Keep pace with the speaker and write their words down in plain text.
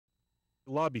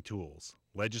Lobby Tools,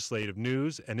 legislative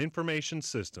news and information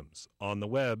systems, on the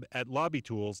web at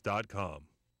lobbytools.com.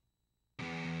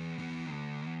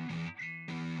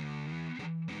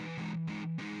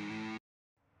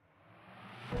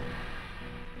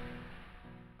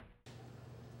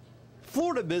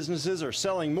 Florida businesses are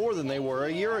selling more than they were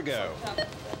a year ago.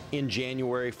 In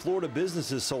January, Florida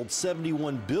businesses sold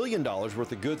 $71 billion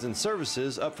worth of goods and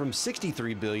services, up from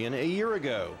 $63 billion a year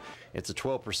ago. It's a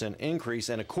 12% increase,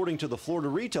 and according to the Florida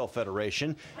Retail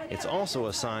Federation, it's also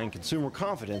a sign consumer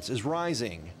confidence is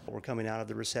rising. We're coming out of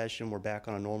the recession, we're back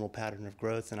on a normal pattern of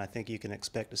growth, and I think you can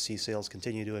expect to see sales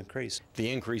continue to increase.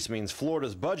 The increase means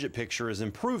Florida's budget picture is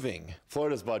improving.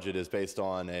 Florida's budget is based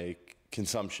on a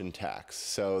consumption tax.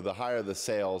 So the higher the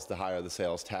sales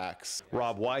tax.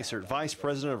 Rob Weissert, Vice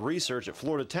President of Research at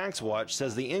Florida Tax Watch,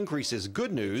 says the increase is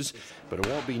good news, but it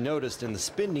won't be noticed in the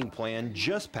spending plan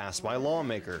just passed by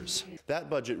lawmakers. That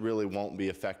budget really won't be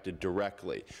affected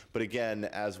directly. But again,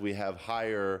 as we have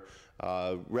higher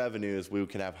revenues, we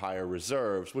can have higher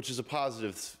reserves, which is a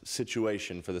positive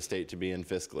situation for the state to be in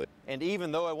fiscally. And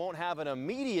even though it won't have an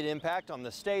immediate impact on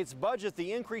the state's budget,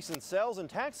 the increase in sales and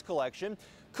tax collection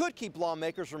could keep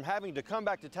lawmakers from having to come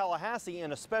back to Tallahassee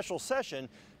in a special session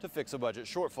to fix a budget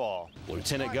shortfall.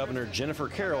 Lieutenant Governor Jennifer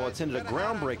Carroll attended a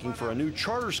groundbreaking for a new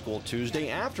charter school Tuesday.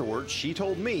 Afterwards, she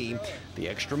told me the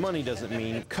extra money doesn't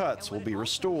mean cuts will be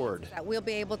restored. We'll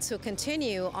be able to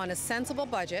continue on a sensible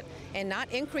budget and not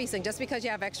increasing. Just because you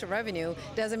have extra revenue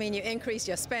doesn't mean you increase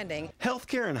your spending.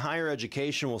 Healthcare and higher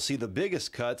education will see the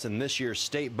biggest cuts in this year's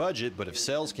state budget, but if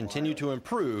sales continue to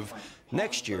improve,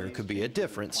 next year could be a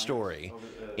different story.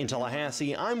 In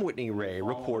Tallahassee, I'm Whitney Ray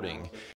reporting.